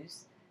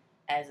use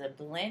as a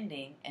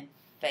blending and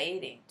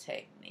fading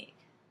technique.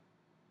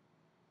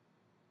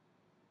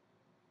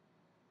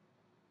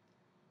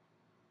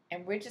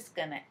 And we're just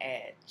going to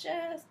add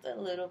just a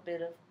little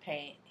bit of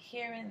paint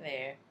here and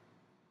there.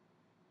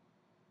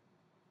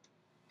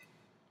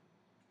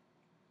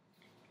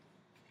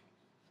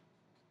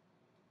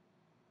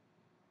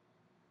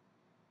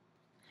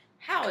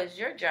 How is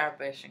your dry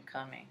brushing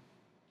coming?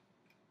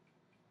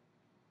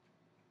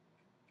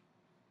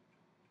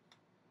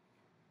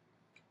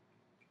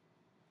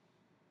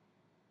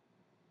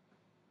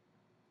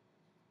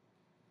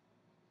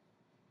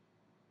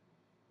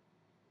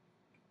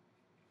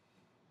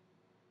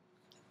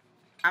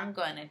 I'm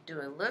going to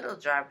do a little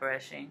dry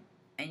brushing,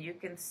 and you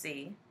can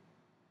see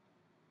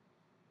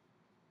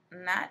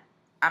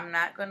I'm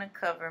not going to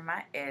cover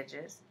my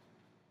edges,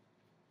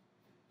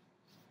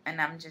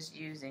 and I'm just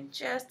using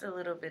just a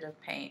little bit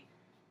of paint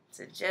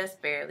to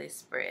just barely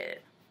spread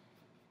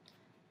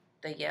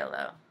the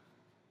yellow.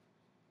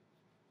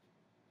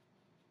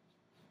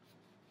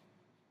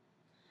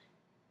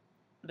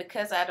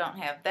 Because I don't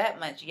have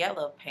that much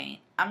yellow paint,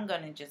 I'm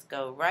going to just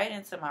go right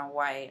into my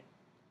white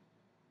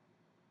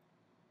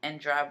and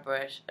dry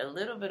brush a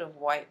little bit of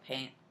white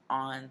paint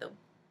on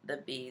the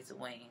bee's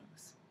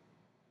wings.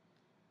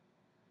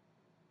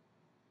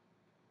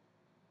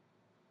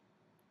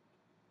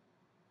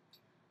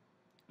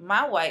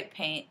 My white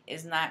paint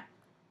is not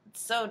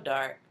so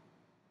dark,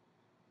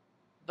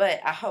 but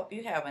I hope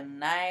you have a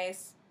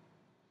nice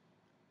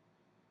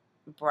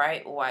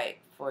bright white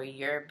for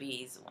your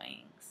bee's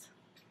wings.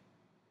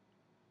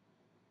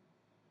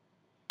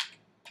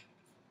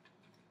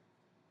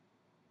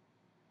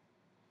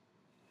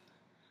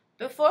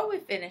 Before we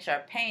finish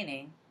our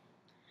painting,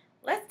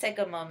 let's take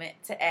a moment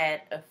to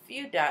add a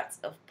few dots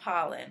of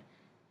pollen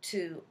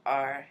to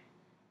our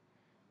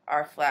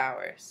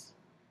flowers.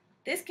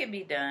 This can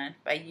be done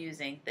by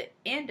using the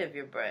end of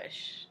your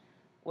brush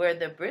where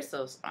the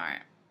bristles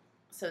aren't.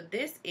 So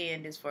this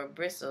end is for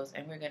bristles,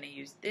 and we're going to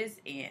use this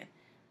end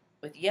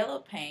with yellow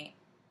paint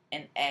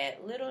and add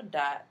little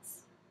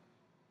dots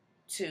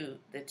to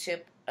the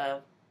tip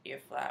of your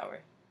flower.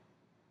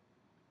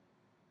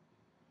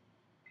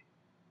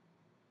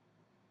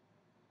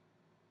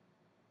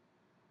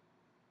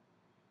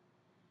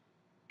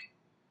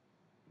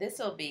 This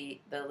will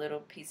be the little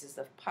pieces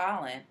of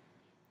pollen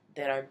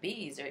that our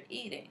bees are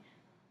eating.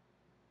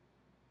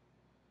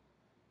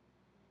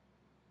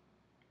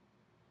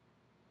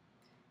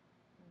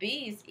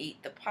 Bees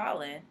eat the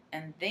pollen,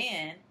 and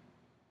then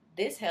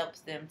this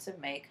helps them to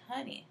make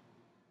honey.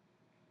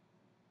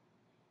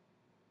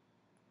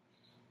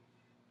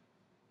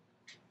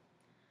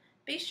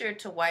 Be sure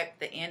to wipe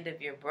the end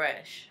of your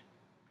brush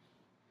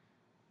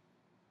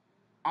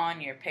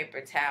on your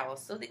paper towel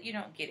so that you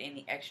don't get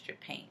any extra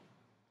paint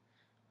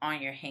on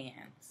your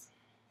hands.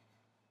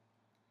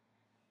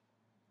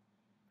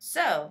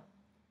 So,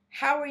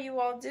 How are you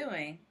all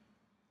doing?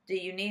 Do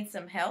you need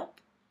some help?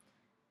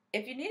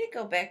 If you need to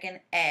go back and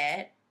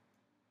add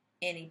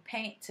any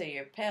paint to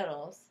your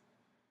petals,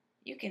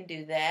 you can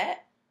do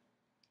that.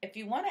 If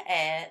you want to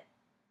add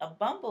a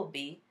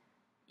bumblebee,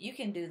 you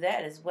can do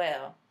that as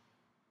well.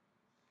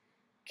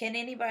 Can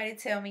anybody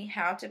tell me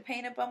how to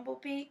paint a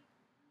bumblebee?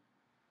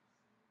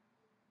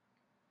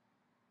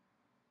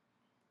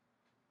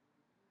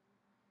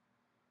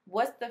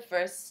 What's the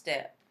first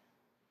step?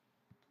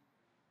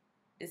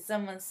 Did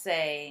someone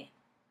say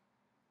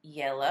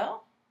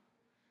yellow?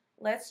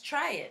 Let's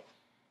try it.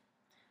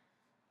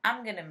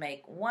 I'm going to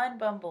make one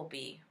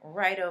bumblebee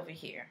right over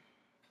here.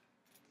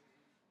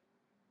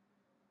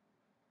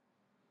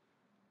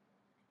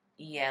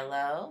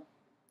 Yellow.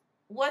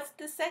 What's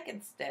the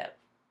second step?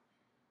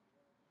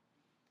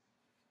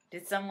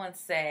 Did someone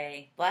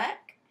say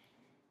black?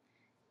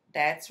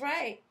 That's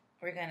right.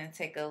 We're going to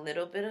take a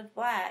little bit of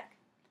black,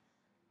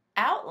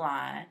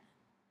 outline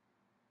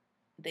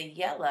the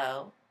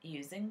yellow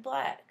using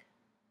black.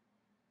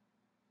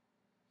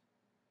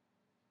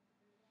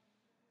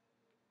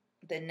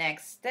 The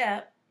next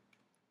step,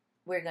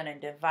 we're going to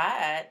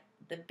divide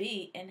the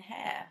bee in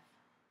half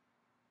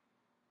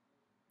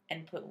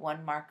and put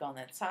one mark on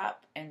the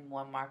top and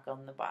one mark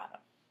on the bottom.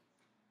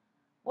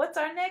 What's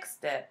our next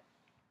step?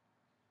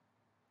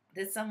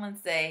 Did someone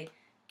say,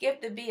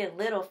 give the bee a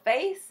little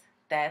face?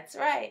 That's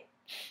right.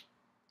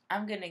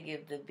 I'm going to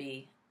give the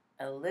bee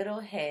a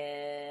little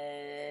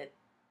head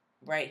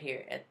right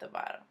here at the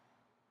bottom.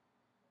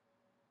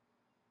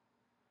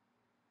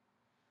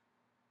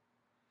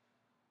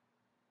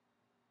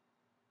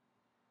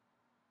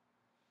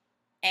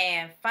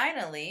 And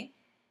finally,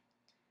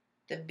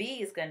 the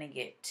bee is going to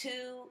get 2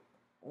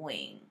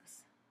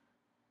 wings.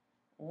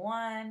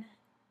 1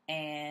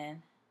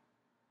 and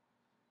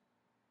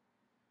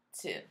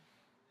 2.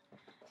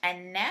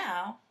 And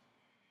now,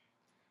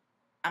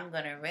 I'm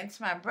going to rinse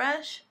my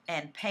brush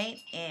and paint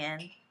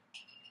in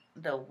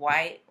the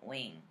white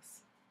wings.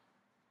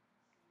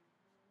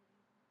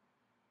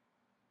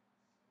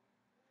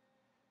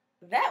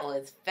 That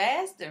was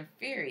fast and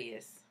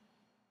furious.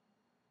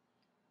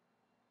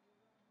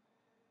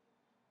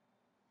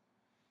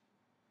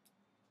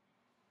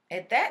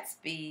 At that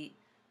speed,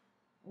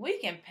 we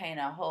can paint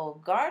a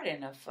whole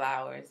garden of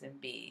flowers and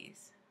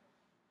bees.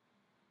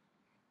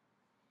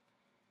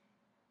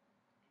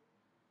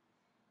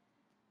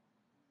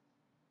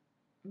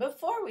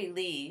 Before we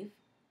leave,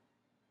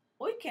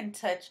 we can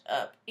touch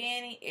up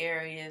any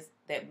areas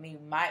that we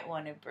might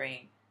want to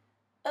bring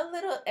a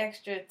little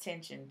extra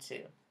attention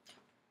to.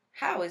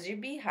 How is your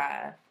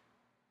beehive?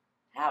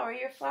 How are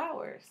your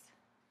flowers?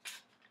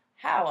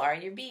 How are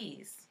your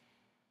bees?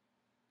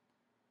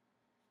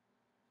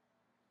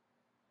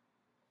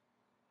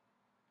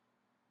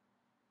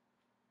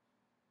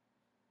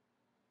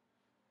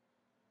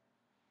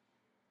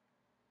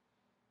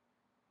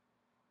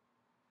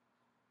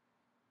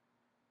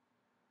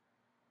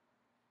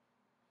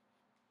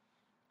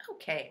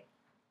 Okay.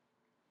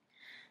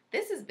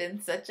 This has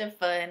been such a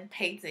fun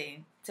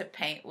painting to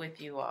paint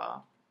with you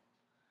all.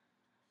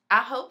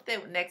 I hope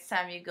that next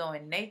time you go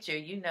in nature,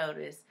 you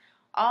notice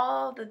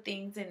all the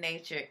things in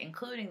nature,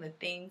 including the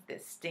things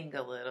that sting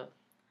a little.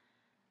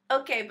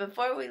 Okay,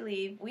 before we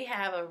leave, we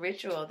have a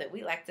ritual that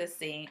we like to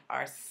sing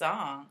our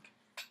song.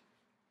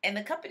 And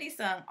the company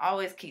song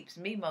always keeps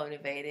me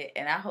motivated,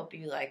 and I hope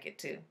you like it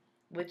too.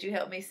 Would you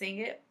help me sing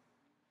it?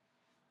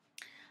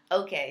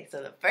 Okay,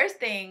 so the first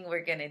thing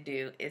we're going to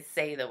do is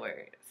say the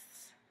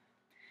words.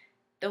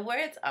 The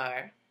words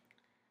are,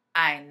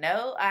 I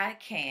know I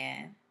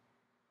can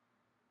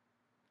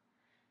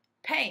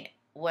paint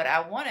what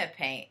I want to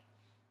paint.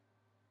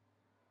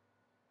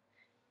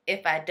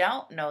 If I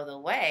don't know the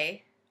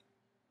way,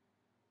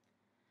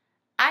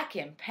 I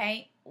can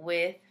paint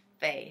with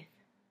faith.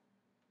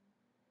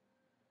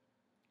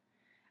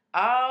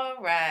 All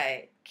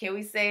right. Can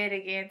we say it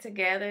again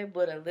together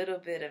with a little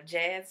bit of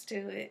jazz to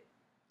it?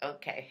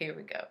 Okay, here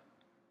we go.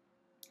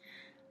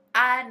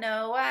 I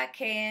know I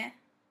can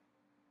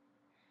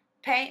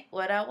paint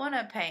what I want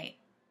to paint.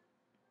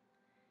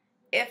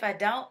 If I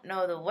don't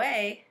know the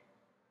way,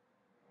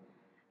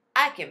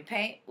 I can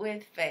paint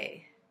with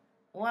faith.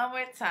 One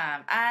more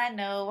time. I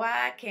know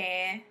I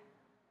can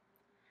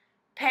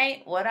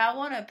paint what I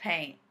want to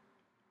paint.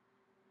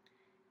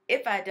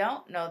 If I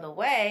don't know the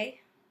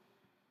way,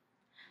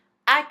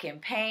 I can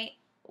paint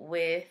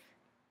with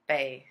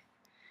faith.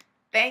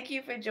 Thank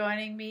you for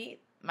joining me.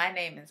 My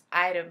name is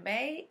Ida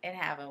Mae, and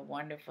have a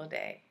wonderful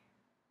day.